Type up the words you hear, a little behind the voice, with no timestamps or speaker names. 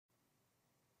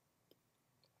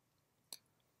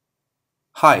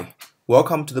Hi,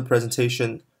 welcome to the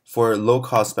presentation for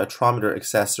low-cost spectrometer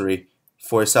accessory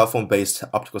for a cell phone-based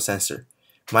optical sensor.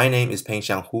 My name is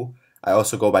Pengxiang Hu. I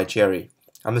also go by Jerry.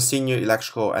 I'm a senior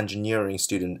electrical engineering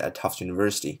student at Tufts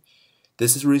University.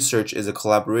 This research is a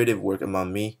collaborative work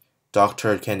among me,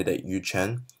 Dr. Candidate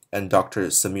Chen, and Dr.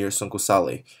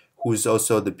 Sonkusale, who is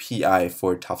also the PI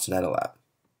for Tufts NanoLab.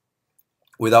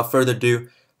 Without further ado,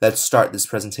 let's start this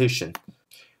presentation.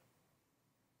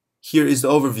 Here is the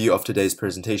overview of today's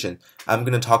presentation. I'm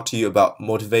going to talk to you about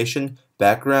motivation,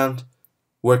 background,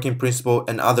 working principle,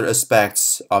 and other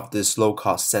aspects of this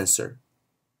low-cost sensor.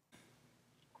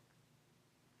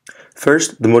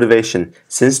 First, the motivation.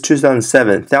 Since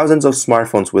 2007, thousands of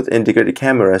smartphones with integrated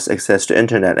cameras, access to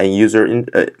internet, and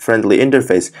user-friendly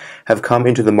interface have come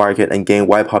into the market and gained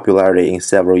wide popularity in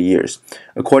several years.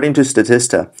 According to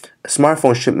Statista,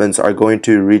 smartphone shipments are going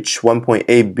to reach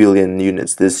 1.8 billion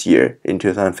units this year in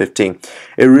 2015.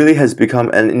 It really has become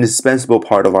an indispensable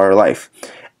part of our life.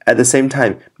 At the same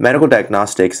time, medical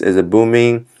diagnostics is a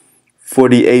booming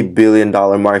 $48 billion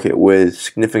market with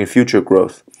significant future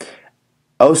growth.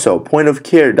 Also,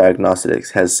 point-of-care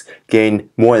diagnostics has gained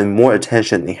more and more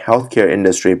attention in the healthcare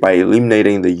industry by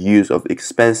eliminating the use of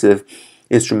expensive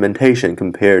instrumentation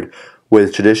compared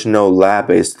with traditional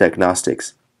lab-based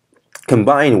diagnostics.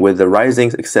 Combined with the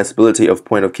rising accessibility of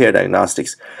point-of-care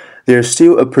diagnostics, there is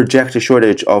still a projected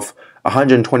shortage of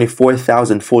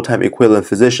 124,000 full-time equivalent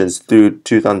physicians through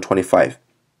 2025.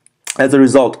 As a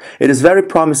result, it is very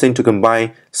promising to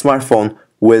combine smartphone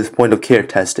with point-of-care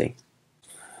testing.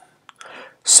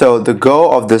 So the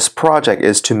goal of this project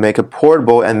is to make a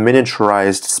portable and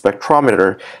miniaturized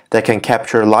spectrometer that can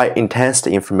capture light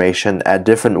intensity information at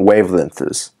different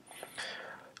wavelengths.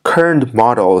 Current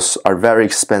models are very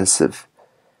expensive.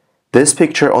 This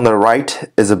picture on the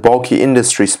right is a bulky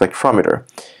industry spectrometer.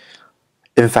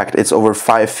 In fact, it's over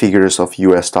 5 figures of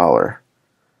US dollar.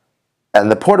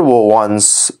 And the portable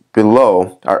ones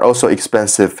below are also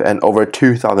expensive and over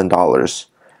 $2,000.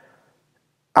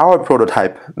 Our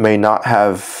prototype may not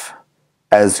have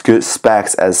as good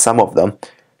specs as some of them,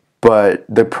 but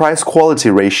the price-quality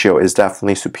ratio is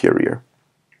definitely superior.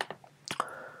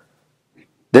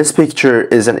 This picture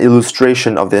is an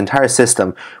illustration of the entire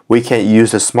system. We can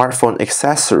use a smartphone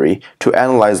accessory to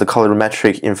analyze the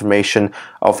colorimetric information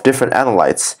of different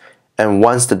analytes, and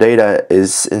once the data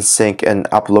is in sync and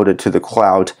uploaded to the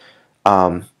cloud,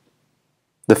 the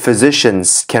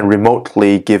physicians can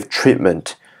remotely give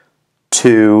treatment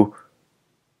to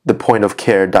the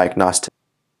point-of-care diagnostic.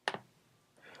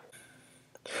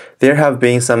 There have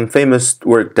been some famous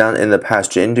work done in the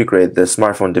past to integrate the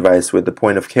smartphone device with the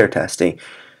point-of-care testing.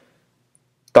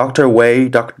 Dr. Wei,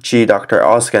 Dr. Ji, Dr.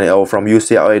 Oscar, and al. From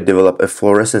UCLA developed a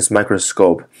fluorescence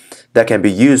microscope that can be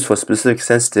used for specific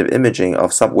sensitive imaging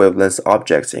of subwavelength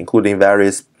objects, including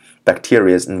various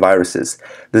bacteria and viruses.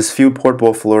 This field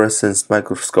portable fluorescence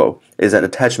microscope is an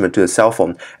attachment to a cell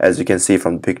phone, as you can see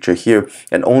from the picture here,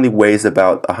 and only weighs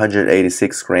about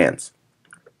 186 grams.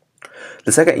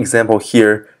 The second example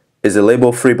here is a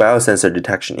label-free biosensor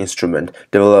detection instrument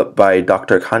developed by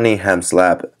Dr. Cunningham's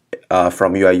lab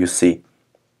from UIUC.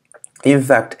 In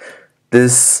fact,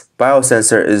 this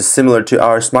biosensor is similar to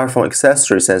our smartphone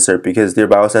accessory sensor because their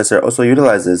biosensor also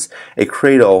utilizes a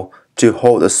cradle to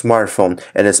hold a smartphone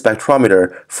and a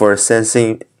spectrometer for a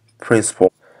sensing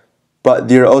principle. But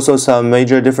there are also some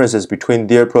major differences between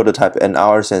their prototype and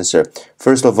our sensor.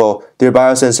 First of all, their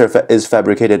biosensor is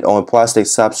fabricated on a plastic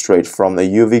substrate from a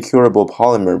UV curable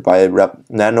polymer by a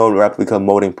nano-replica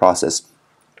molding process,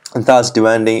 thus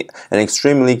demanding an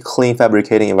extremely clean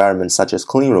fabricating environment such as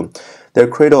cleanroom. The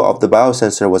cradle of the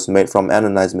biosensor was made from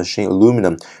anodized machine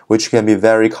aluminum, which can be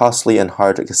very costly and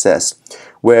hard to access,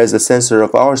 whereas the sensor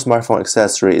of our smartphone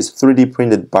accessory is 3D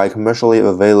printed by commercially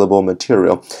available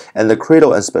material, and the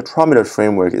cradle and spectrometer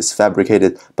framework is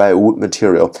fabricated by a wood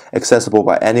material, accessible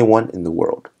by anyone in the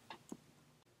world.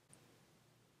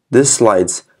 These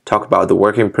slides talk about the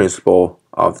working principle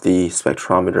of the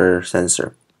spectrometer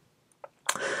sensor.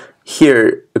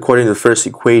 Here, according to the first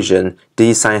equation,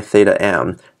 d sine theta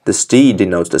m, this d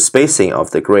denotes the spacing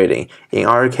of the grating. In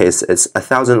our case, it's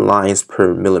 1,000 lines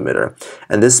per millimeter,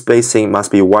 and this spacing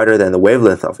must be wider than the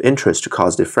wavelength of interest to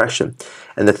cause diffraction.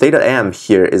 And the theta m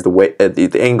here is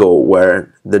the angle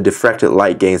where the diffracted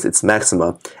light gains its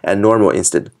maxima at normal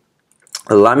instant.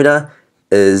 The lambda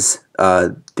is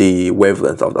the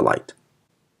wavelength of the light.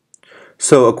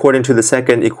 So according to the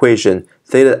second equation,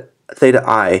 theta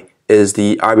I is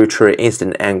the arbitrary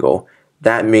instant angle.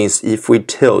 That means if we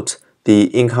tilt the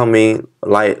incoming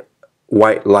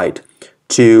white light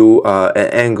to an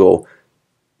angle,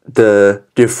 the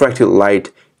diffracted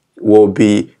light will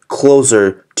be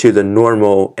closer to the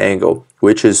normal angle,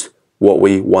 which is what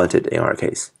we wanted in our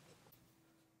case.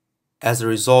 As a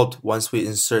result, once we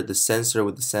insert the sensor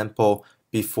with the sample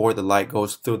before the light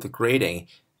goes through the grating,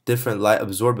 different light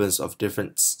absorbance of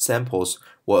different samples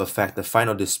will affect the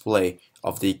final display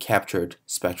of the captured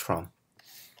spectrum.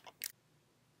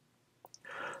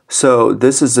 So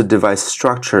this is the device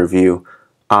structure view.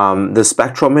 The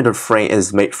spectrometer frame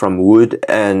is made from wood,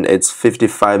 and it's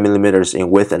 55 millimeters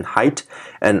in width and height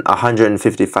and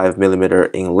 155 millimeter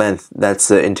in length. That's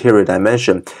the interior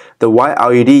dimension. The white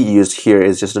LED used here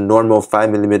is just a normal 5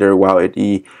 millimeter white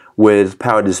LED with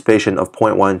power dissipation of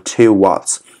 0.12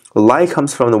 watts. The light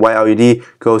comes from the white LED,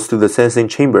 goes to the sensing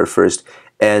chamber first,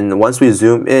 and once we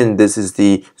zoom in, this is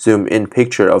the zoom in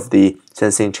picture of the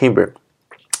sensing chamber.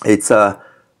 It's a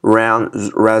round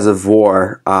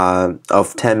reservoir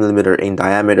of 10 millimeter in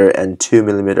diameter and 2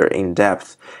 millimeter in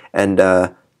depth, and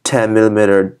a 10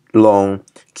 millimeter long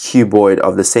cuboid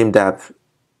of the same depth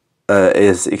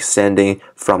is extending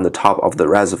from the top of the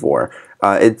reservoir.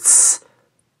 It's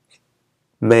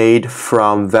made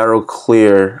from very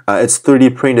clear, it's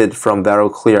 3D printed from very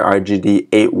clear RGD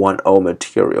 810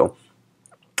 material,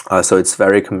 so it's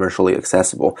very commercially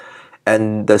accessible.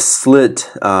 And the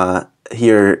slit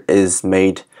here is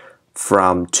made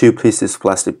from 2 pieces of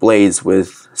plastic blades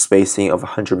with spacing of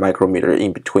 100 micrometer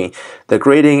in between. The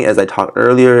grading, as I talked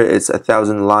earlier, is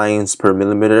 1,000 lines per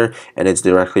millimeter, and it's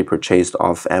directly purchased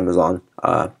off Amazon.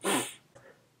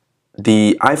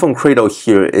 The iPhone cradle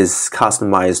here is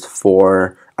customized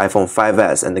for iPhone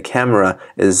 5S, and the camera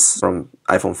is from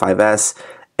iPhone 5S,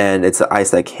 and it's an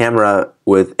ISAC camera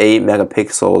with 8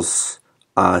 megapixels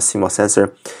CMOS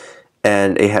sensor,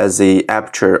 and it has a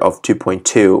aperture of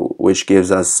 2.2, which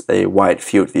gives us a wide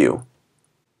field view.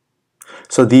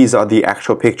 So these are the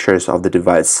actual pictures of the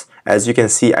device. As you can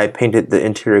see, I painted the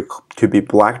interior to be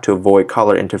black to avoid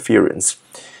color interference,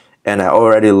 and I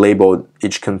already labeled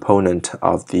each component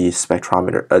of the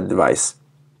spectrometer device.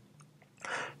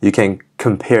 You can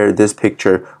compare this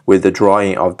picture with the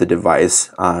drawing of the device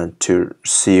to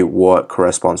see what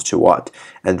corresponds to what,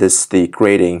 and this is the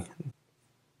grading.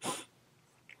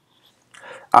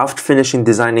 After finishing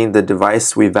designing the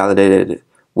device, we validated it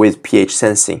with pH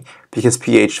sensing, because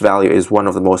pH value is one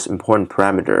of the most important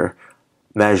parameters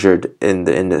measured in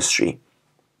the industry.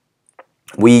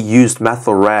 We used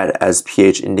methyl red as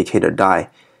pH indicator dye,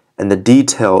 and the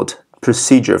detailed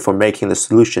procedure for making the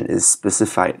solution is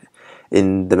specified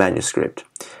in the manuscript.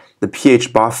 The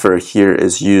pH buffer here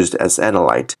is used as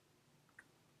analyte.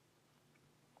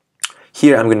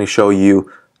 Here I'm going to show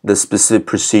you the specific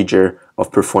procedure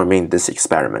of performing this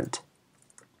experiment.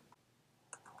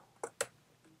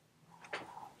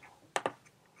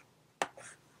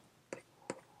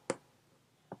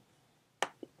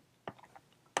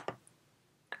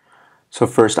 So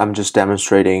first, I'm just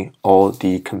demonstrating all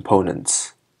the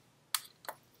components.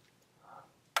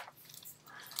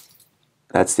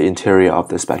 That's the interior of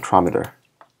the spectrometer.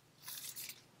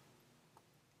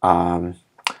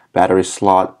 Battery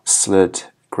slot,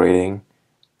 slit, grating,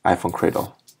 iPhone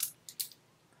cradle.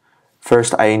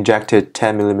 First, I injected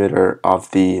 10 millimeter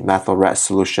of the methyl red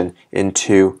solution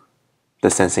into the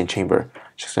sensing chamber.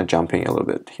 Just gonna jump in a little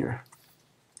bit here.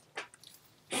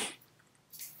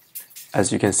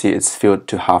 As you can see, it's filled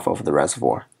to half of the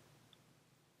reservoir.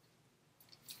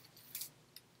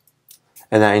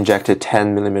 And I injected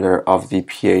 10 millimeter of the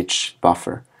pH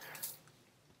buffer.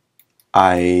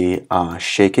 I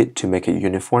shake it to make it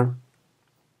uniform.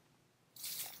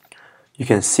 You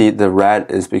can see the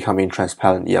red is becoming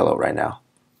transparent yellow right now.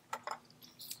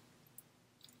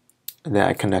 And then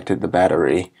I connected the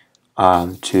battery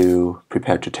to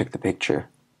prepare to take the picture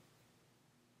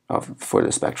for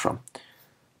the spectrum.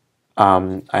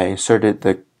 I inserted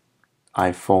the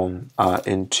iPhone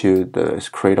into the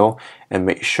cradle and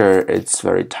make sure it's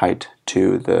very tight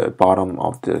to the bottom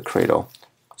of the cradle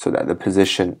so that the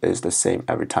position is the same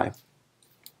every time.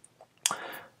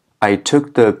 I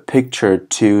took the picture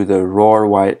to the raw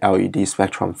white LED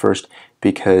spectrum first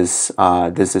because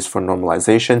this is for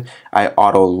normalization. I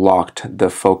auto-locked the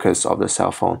focus of the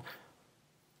cell phone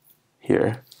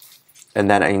here, and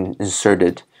then I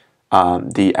inserted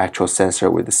the actual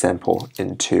sensor with the sample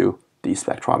into the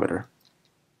spectrometer.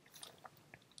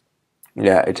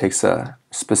 Yeah, it takes a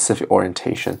specific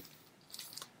orientation.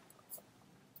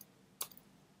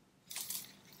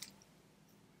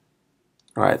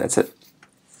 All right, that's it.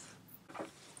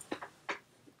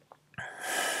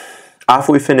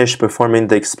 After we finish performing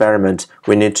the experiment,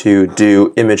 we need to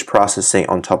do image processing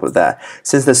on top of that.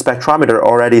 Since the spectrometer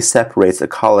already separates the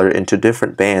color into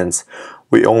different bands,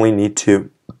 we only need to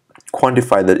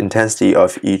quantify the intensity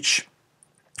of each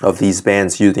of these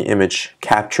bands using image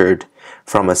captured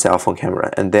from a cell phone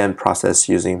camera and then processed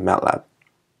using MATLAB.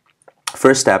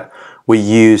 First step, we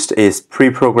used a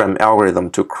pre-programmed algorithm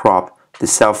to crop the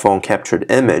cell phone captured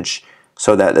image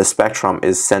so that the spectrum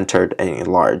is centered and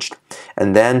enlarged.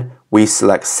 And then we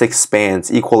select 6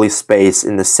 bands equally spaced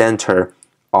in the center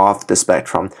of the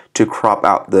spectrum to crop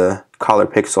out the color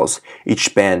pixels.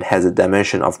 Each band has a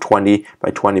dimension of 20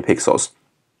 by 20 pixels.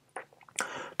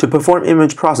 To perform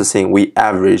image processing, we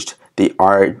averaged the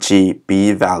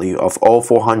RGB value of all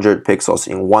 400 pixels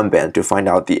in one band to find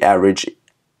out the average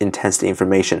intensity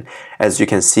information, as you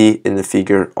can see in the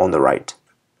figure on the right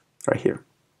here.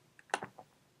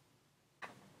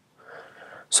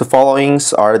 So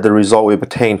followings are the result we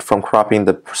obtained from cropping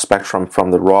the spectrum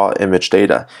from the raw image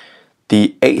data.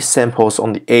 The 8 samples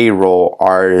on the A row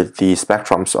are the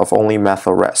spectrums of only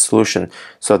methyl red solution,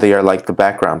 so they are like the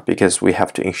background because we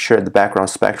have to ensure the background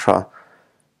spectra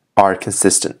are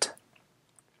consistent.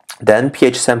 Then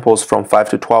pH samples from 5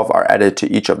 to 12 are added to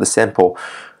each of the sample.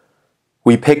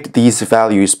 We picked these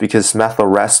values because methyl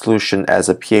red solution as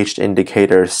a pH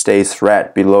indicator stays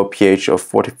red below pH of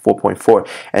 44.4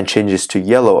 and changes to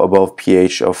yellow above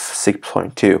pH of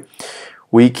 6.2.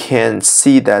 We can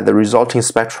see that the resulting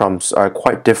spectrums are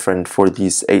quite different for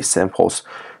these 8 samples.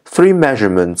 3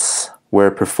 measurements were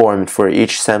performed for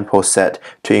each sample set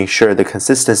to ensure the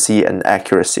consistency and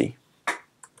accuracy.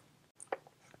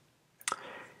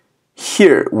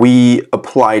 Here we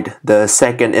applied the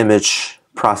second image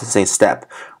processing step.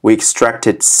 We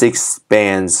extracted 6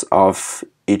 bands of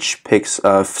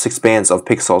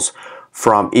pixels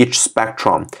from each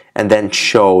spectrum and then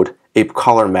showed a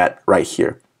color map right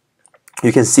here.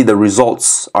 You can see the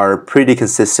results are pretty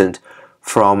consistent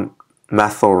from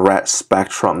methyl red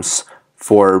spectrums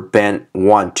for band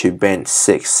 1 to band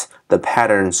 6. The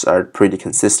patterns are pretty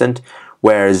consistent,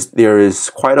 whereas there is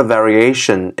quite a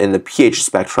variation in the pH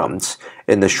spectrums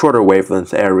in the shorter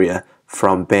wavelength area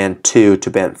from band 2 to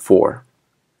band 4.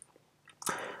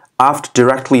 After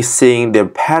directly seeing the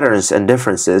patterns and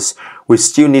differences, we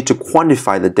still need to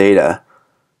quantify the data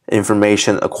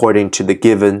information according to the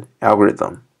given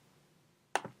algorithm.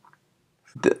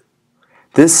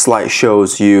 This slide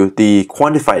shows you the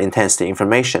quantified intensity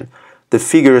information. The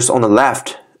figures on the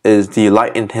left is the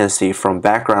light intensity from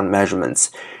background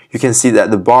measurements. You can see that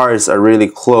the bars are really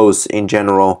close in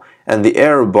general, and the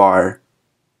error bar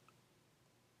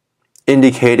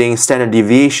indicating standard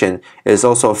deviation is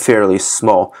also fairly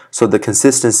small, so the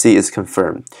consistency is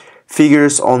confirmed.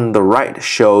 Figures on the right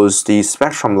shows the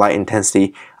spectrum light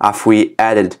intensity after we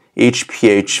added each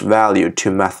pH value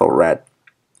to methyl red.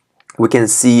 We can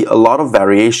see a lot of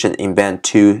variation in band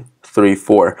 2, 3,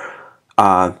 4,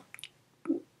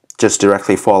 just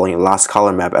directly following last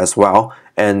color map as well,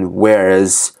 and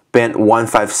whereas band 1,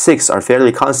 5, 6 are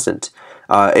fairly constant.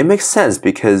 It makes sense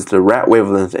because the red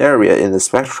wavelength area in the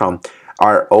spectrum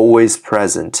are always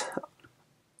present,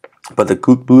 but the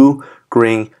blue,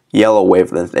 green, yellow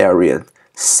wavelength area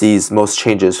sees most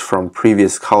changes from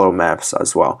previous color maps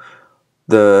as well.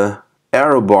 The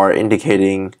error bar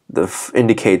indicates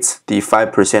the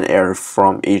 5% error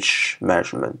from each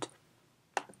measurement.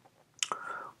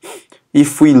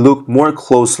 If we look more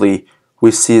closely,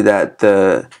 we see that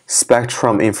the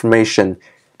spectrum information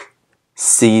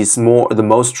sees the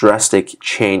most drastic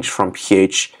change from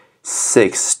pH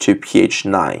 6 to pH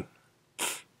 9,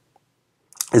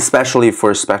 especially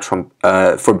for spectrum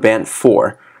for band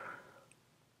 4,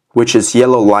 which is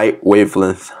yellow light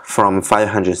wavelength from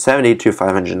 570 to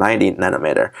 590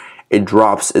 nanometer. It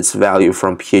drops its value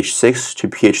from pH 6 to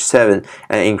pH 7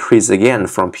 and increases again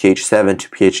from pH 7 to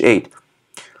pH 8.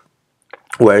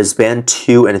 Whereas band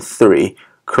 2 and 3,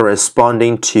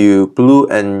 corresponding to blue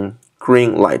and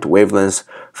green light wavelengths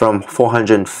from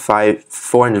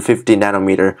 450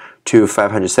 nanometer to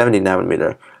 570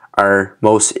 nanometer, are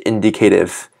most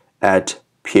indicative at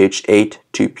pH 8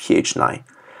 to pH 9.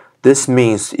 This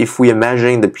means if we are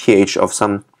measuring the pH of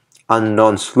some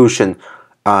unknown solution,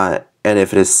 and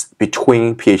if it is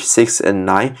between pH 6 and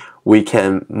 9, we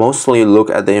can mostly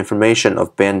look at the information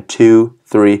of band 2,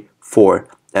 3, 4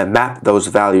 and map those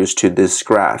values to this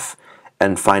graph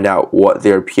and find out what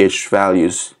their pH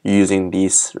values using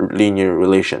these linear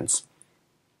relations.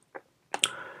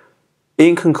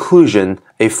 In conclusion,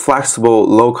 a flexible,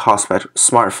 low-cost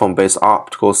smartphone-based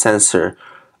optical sensor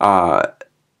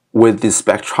with the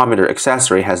spectrometer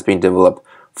accessory has been developed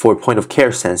for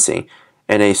point-of-care sensing,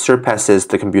 and it surpasses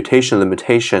the computation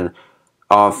limitation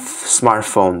of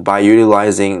smartphone by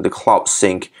utilizing the cloud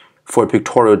sync for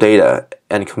pictorial data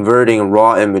and converting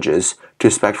raw images to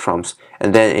spectrums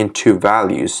and then into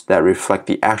values that reflect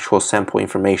the actual sample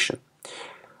information.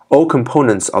 All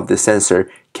components of the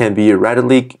sensor can be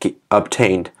readily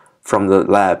obtained from the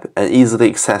lab and easily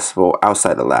accessible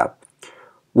outside the lab,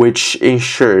 which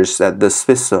ensures that the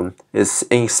system is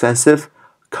inexpensive,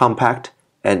 compact,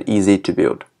 and easy to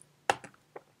build.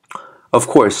 Of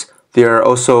course, there are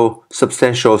also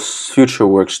substantial future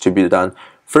works to be done.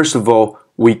 First of all,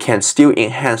 we can still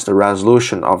enhance the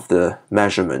resolution of the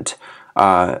measurement.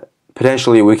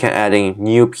 Potentially, we can add in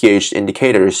new pH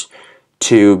indicators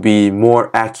to be more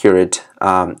accurate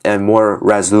and more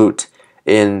resolute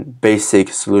in basic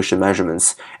solution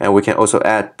measurements. And we can also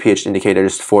add pH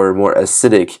indicators for more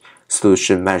acidic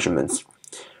solution measurements.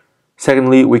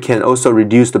 Secondly, we can also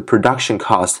reduce the production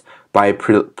cost by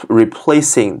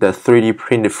replacing the 3D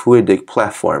printed fluidic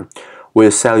platform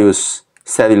with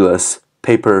cellulose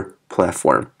paper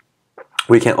platform.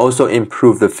 We can also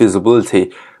improve the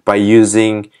feasibility by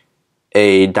using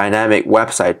a dynamic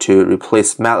website to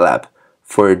replace MATLAB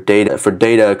for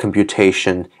data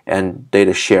computation and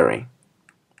data sharing.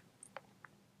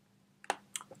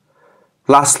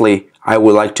 Lastly, I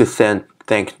would like to thank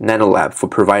NanoLab for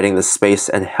providing the space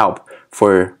and help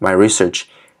for my research,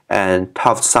 and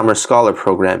Tufts Summer Scholar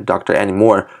Program, Dr. Annie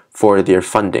Moore, for their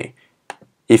funding.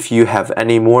 If you have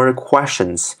any more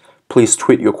questions, please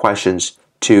tweet your questions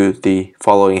to the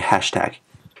following hashtag.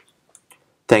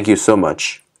 Thank you so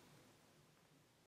much.